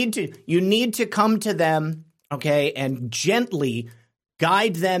 You need to come to them. Okay. And gently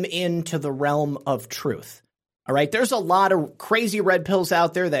guide them into the realm of truth. All right. There's a lot of crazy red pills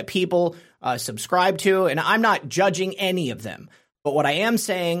out there that people subscribe to. And I'm not judging any of them. But what I am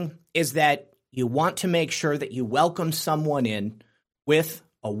saying is that you want to make sure that you welcome someone in with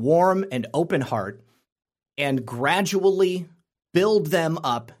a warm and open heart and gradually build them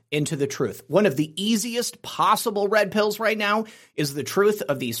up into the truth. One of the easiest possible red pills right now is the truth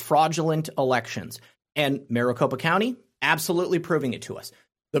of these fraudulent elections. And Maricopa County, absolutely proving it to us.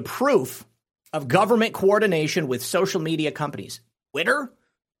 The proof of government coordination with social media companies. Twitter?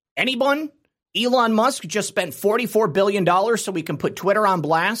 Anyone? Elon Musk just spent $44 billion so we can put Twitter on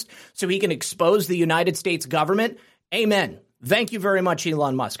blast, so he can expose the United States government. Amen. Thank you very much,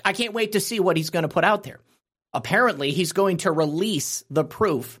 Elon Musk. I can't wait to see what he's going to put out there. Apparently, he's going to release the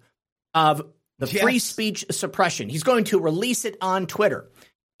proof of the free speech suppression. He's going to release it on Twitter.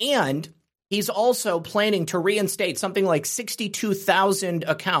 And he's also planning to reinstate something like 62,000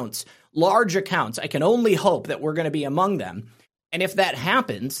 accounts, large accounts. I can only hope that we're going to be among them. And if that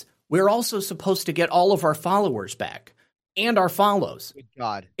happens, we're also supposed to get all of our followers back and our follows. Good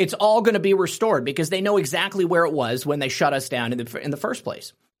God. It's all going to be restored because they know exactly where it was when they shut us down in the first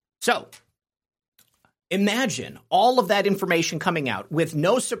place. So imagine all of that information coming out with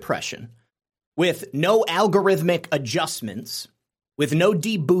no suppression, with no algorithmic adjustments, with no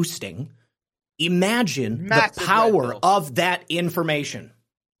deboosting. Imagine the power of that information.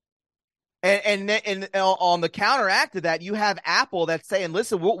 And on the counteract to that, you have Apple that's saying,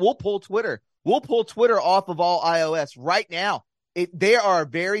 listen, we'll pull Twitter. We'll pull Twitter off of all iOS right now. They are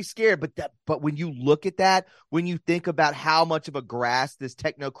very scared. But when you look at that, when you think about how much of a grasp this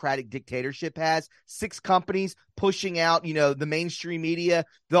technocratic dictatorship has, 6 companies pushing out, the mainstream media,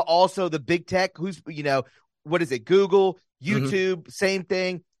 also the big tech, what is it? Google, YouTube, same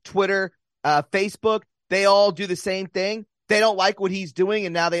thing, Twitter, Facebook, they all do the same thing. They don't like what he's doing,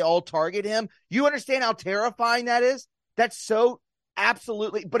 and now they all target him. You understand how terrifying that is? That's so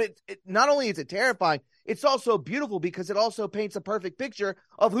absolutely. But it not only is it terrifying, it's also beautiful because it also paints a perfect picture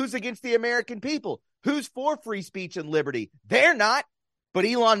of who's against the American people, who's for free speech and liberty. They're not, but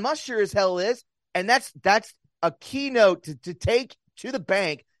Elon Musk sure as hell is. And that's a keynote to take to the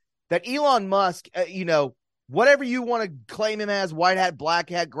bank that Elon Musk, whatever you want to claim him as, white hat, black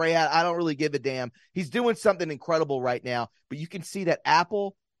hat, gray hat, I don't really give a damn. He's doing something incredible right now. But you can see that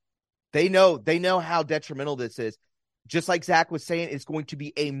Apple, they know how detrimental this is. Just like Zach was saying, it's going to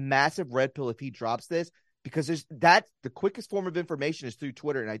be a massive red pill if he drops this, because the quickest form of information is through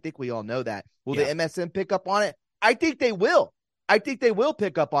Twitter, and I think we all know that. Will the MSM pick up on it? I think they will. I think they will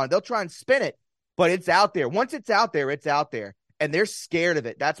pick up on it. They'll try and spin it, but it's out there. Once it's out there, it's out there. and they're scared of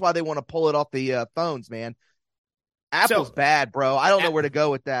it. That's why they want to pull it off the phones, man. Apple's bad, bro. I don't know where to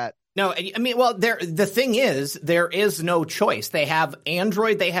go with that. No, I mean, well, the thing is, there is no choice. They have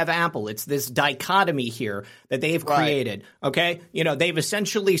Android, they have Apple. It's this dichotomy here that they've created, okay? You know, they've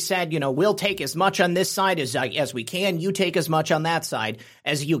essentially said, you know, we'll take as much on this side as we can. You take as much on that side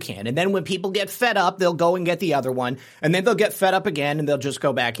as you can. And then when people get fed up, they'll go and get the other one. And then they'll get fed up again, and they'll just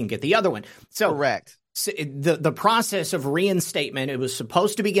go back and get the other one. So correct. So the process of reinstatement, it was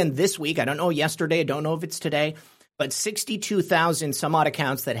supposed to begin this week. I don't know yesterday. I don't know if it's today. But 62,000 some odd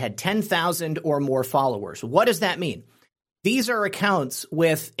accounts that had 10,000 or more followers. What does that mean? These are accounts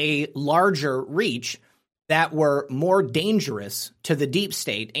with a larger reach that were more dangerous to the deep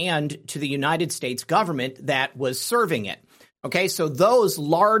state and to the United States government that was serving it. Okay, so those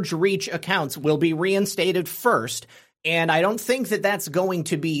large reach accounts will be reinstated first. And I don't think that that's going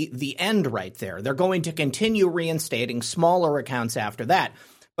to be the end right there. They're going to continue reinstating smaller accounts after that.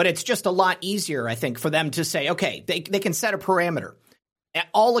 But it's just a lot easier, I think, for them to say, okay, they can set a parameter. At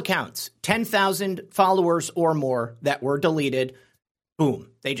all accounts, 10,000 followers or more that were deleted, boom,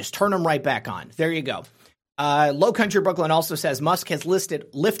 they just turn them right back on. There you go. Low Country Brooklyn also says Musk has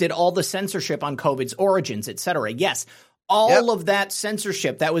lifted all the censorship on COVID's origins, et cetera. Yes, all of that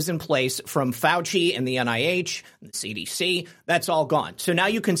censorship that was in place from Fauci and the NIH, and the CDC, that's all gone. So now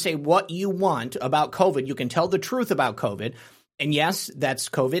you can say what you want about COVID. You can tell the truth about COVID. And yes, that's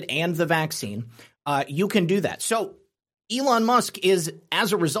COVID and the vaccine. You can do that. So Elon Musk is,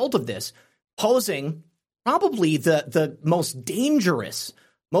 as a result of this, posing probably the most dangerous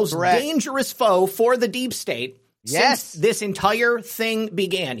foe for the deep state since this entire thing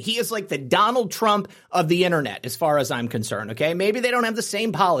began. He is like the Donald Trump of the internet, as far as I'm concerned. Okay, maybe they don't have the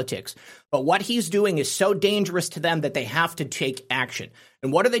same politics, but what he's doing is so dangerous to them that they have to take action.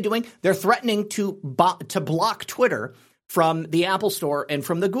 And what are they doing? They're threatening to block Twitter from the Apple Store and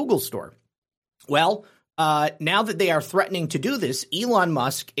from the Google Store. Well, now that they are threatening to do this, Elon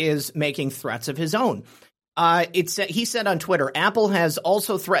Musk is making threats of his own. He said on Twitter, Apple has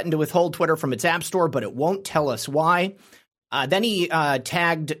also threatened to withhold Twitter from its App Store, but it won't tell us why. Then he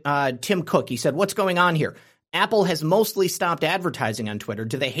tagged Tim Cook. He said, what's going on here? Apple has mostly stopped advertising on Twitter.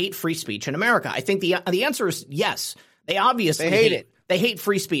 Do they hate free speech in America? I think the answer is yes. They obviously hate it. They hate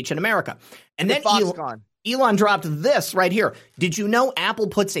free speech in America. And then Elon dropped this right here. Did you know Apple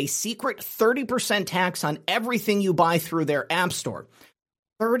puts a secret 30% tax on everything you buy through their App Store?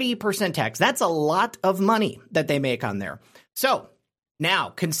 30% tax. That's a lot of money that they make on there. So now,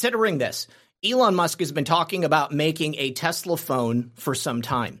 considering this, Elon Musk has been talking about making a Tesla phone for some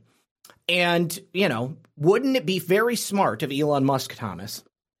time. And, you know, wouldn't it be very smart of Elon Musk, Thomas,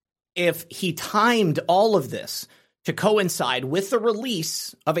 if he timed all of this to coincide with the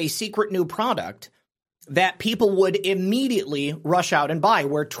release of a secret new product that people would immediately rush out and buy,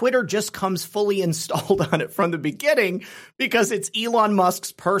 where Twitter just comes fully installed on it from the beginning because it's Elon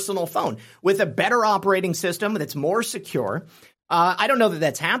Musk's personal phone with a better operating system that's more secure. I don't know that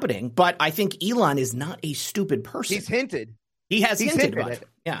that's happening, but I think Elon is not a stupid person. He's hinted. He has hinted about it.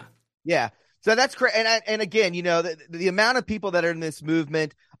 Yeah. Yeah. So that's great. And again, you know, the amount of people that are in this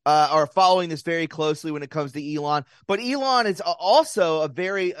movement are following this very closely when it comes to Elon. But Elon is also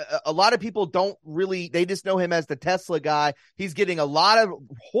a lot of people they just know him as the Tesla guy. He's getting a lot of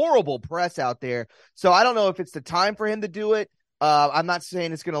horrible press out there. So I don't know if it's the time for him to do it. I'm not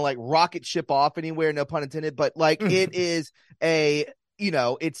saying it's going to like rocket ship off anywhere, no pun intended, but like it is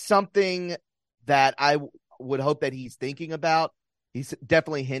it's something that I would hope that he's thinking about. He's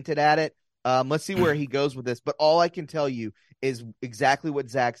definitely hinted at it. Let's see where he goes with this. But all I can tell you is exactly what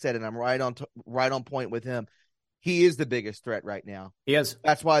Zach said, and I'm right on point with him. He is the biggest threat right now. He is.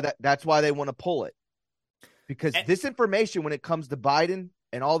 That's why they want to pull it, because this information, when it comes to Biden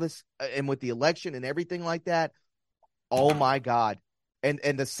and all this, and with the election and everything like that, oh my God, and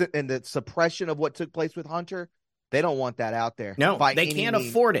the suppression of what took place with Hunter. They don't want that out there. No, they can't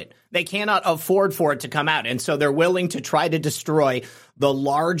afford it. They cannot afford for it to come out. And so they're willing to try to destroy the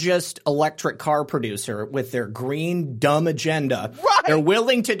largest electric car producer with their green, dumb agenda. Right. They're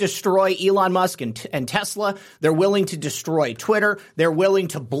willing to destroy Elon Musk and Tesla. They're willing to destroy Twitter. They're willing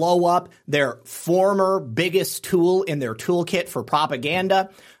to blow up their former biggest tool in their toolkit for propaganda.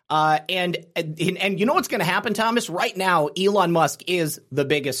 And you know what's going to happen, Thomas? Right now, Elon Musk is the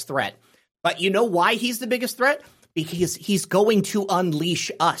biggest threat. But you know why he's the biggest threat? Because he's going to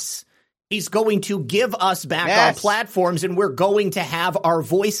unleash us. He's going to give us back our platforms, and we're going to have our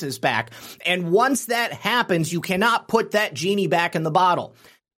voices back. And once that happens, you cannot put that genie back in the bottle.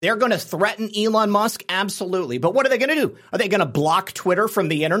 They're going to threaten Elon Musk? Absolutely. But what are they going to do? Are they going to block Twitter from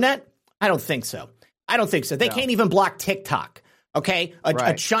the internet? I don't think so. They can't even block TikTok. Okay,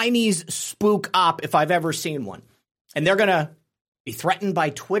 a Chinese spook op if I've ever seen one, and they're gonna be threatened by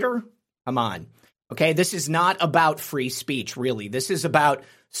Twitter. Come on, okay. This is not about free speech, really. This is about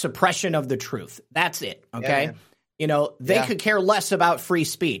suppression of the truth. That's it. Okay, they could care less about free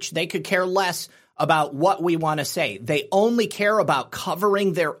speech. They could care less about what we want to say. They only care about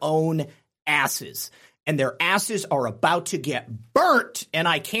covering their own asses. And their asses are about to get burnt, and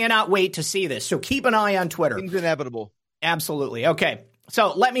I cannot wait to see this. So keep an eye on Twitter. It's inevitable. Absolutely. Okay.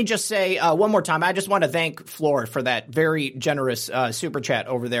 So let me just say one more time. I just want to thank Floor for that very generous super chat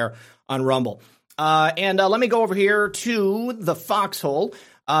over there on Rumble. And let me go over here to the Foxhole.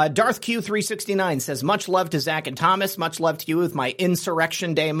 Darth Q369 says, much love to Zach and Thomas. Much love to you with my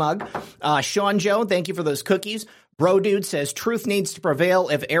Insurrection Day mug. Sean Joe, thank you for those cookies. Bro Dude says, truth needs to prevail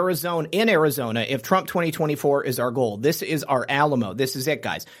if Trump 2024 is our goal. This is our Alamo. This is it,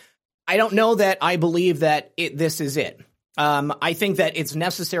 guys. I don't know that I believe that this is it. I think that it's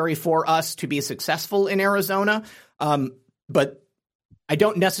necessary for us to be successful in Arizona, but I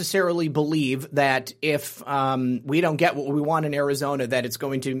don't necessarily believe that if we don't get what we want in Arizona, that it's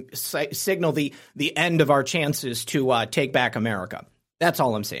going to signal the end of our chances to take back America. That's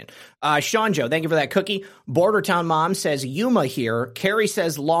all I'm saying. Sean Joe, thank you for that cookie. Bordertown Mom says, Yuma here. Carrie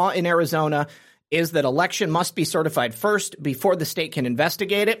says law in Arizona is that election must be certified first before the state can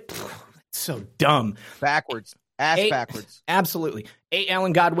investigate it. So dumb. Backwards. Backwards. Absolutely. A.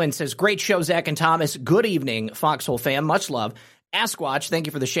 Alan Godwin says, great show, Zach and Thomas. Good evening, Foxhole fam. Much love. Askwatch, thank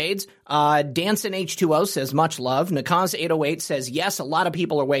you for the shades. Danson H2O says, much love. Nakaz808 says, yes, a lot of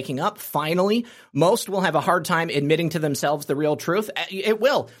people are waking up. Finally, most will have a hard time admitting to themselves the real truth. It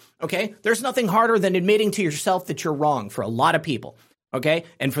will. Okay. There's nothing harder than admitting to yourself that you're wrong for a lot of people. Okay.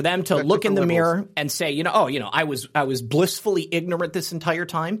 And for them to look in the mirror and say, I was blissfully ignorant this entire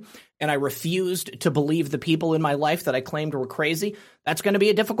time, and I refused to believe the people in my life that I claimed were crazy. That's going to be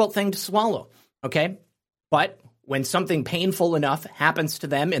a difficult thing to swallow. Okay. But when something painful enough happens to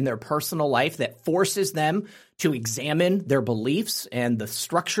them in their personal life that forces them to examine their beliefs and the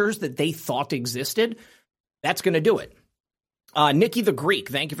structures that they thought existed, that's going to do it. Nikki the Greek,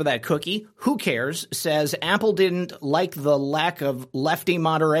 thank you for that cookie. Who cares? Says, Apple didn't like the lack of lefty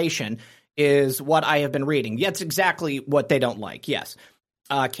moderation is what I have been reading. That's exactly what they don't like, yes.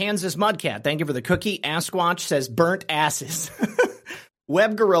 Kansas Mudcat, thank you for the cookie. Askwatch says, burnt asses.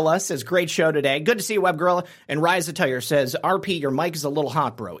 Web Gorilla says, great show today. Good to see you, Web Gorilla. And Rise Attire says, RP, your mic is a little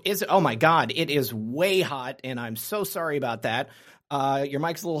hot, bro. Oh my God, it is way hot, and I'm so sorry about that. Your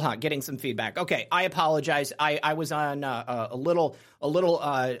mic's a little hot. Getting some feedback. Okay, I apologize. I was on a little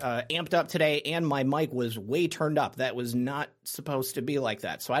amped up today, and my mic was way turned up. That was not supposed to be like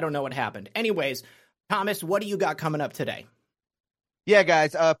that, so I don't know what happened. Anyways, Thomas, what do you got coming up today? Yeah,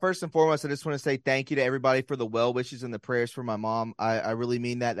 guys, first and foremost, I just want to say thank you to everybody for the well wishes and the prayers for my mom. I really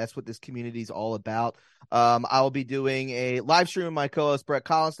mean that. That's what this community is all about. I will be doing a live stream with my co-host Brett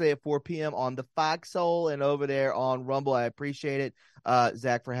Collins today at 4 p.m. on the Foxhole and over there on Rumble. I appreciate it.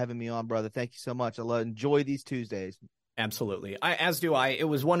 Zach, for having me on, brother. Thank you so much. Enjoy these Tuesdays. Absolutely. As do I. It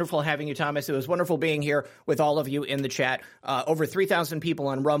was wonderful having you, Thomas. It was wonderful being here with all of you in the chat. Over 3,000 people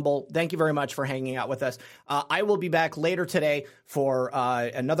on Rumble. Thank you very much for hanging out with us. I will be back later today for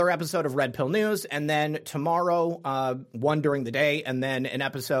another episode of Red Pill News, and then tomorrow, one during the day, and then an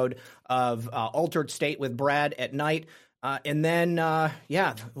episode of Altered State with Brad at night. And then,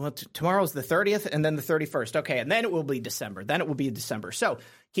 tomorrow's the 30th and then the 31st. Okay, and then it will be December. So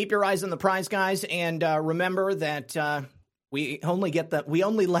keep your eyes on the prize, guys, and remember that we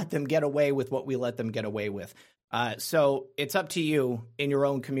only let them get away with what we let them get away with. So it's up to you in your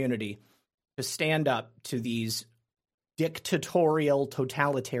own community to stand up to these dictatorial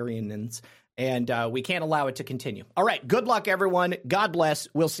totalitarians, and we can't allow it to continue. All right, good luck, everyone. God bless.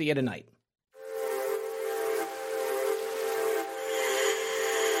 We'll see you tonight.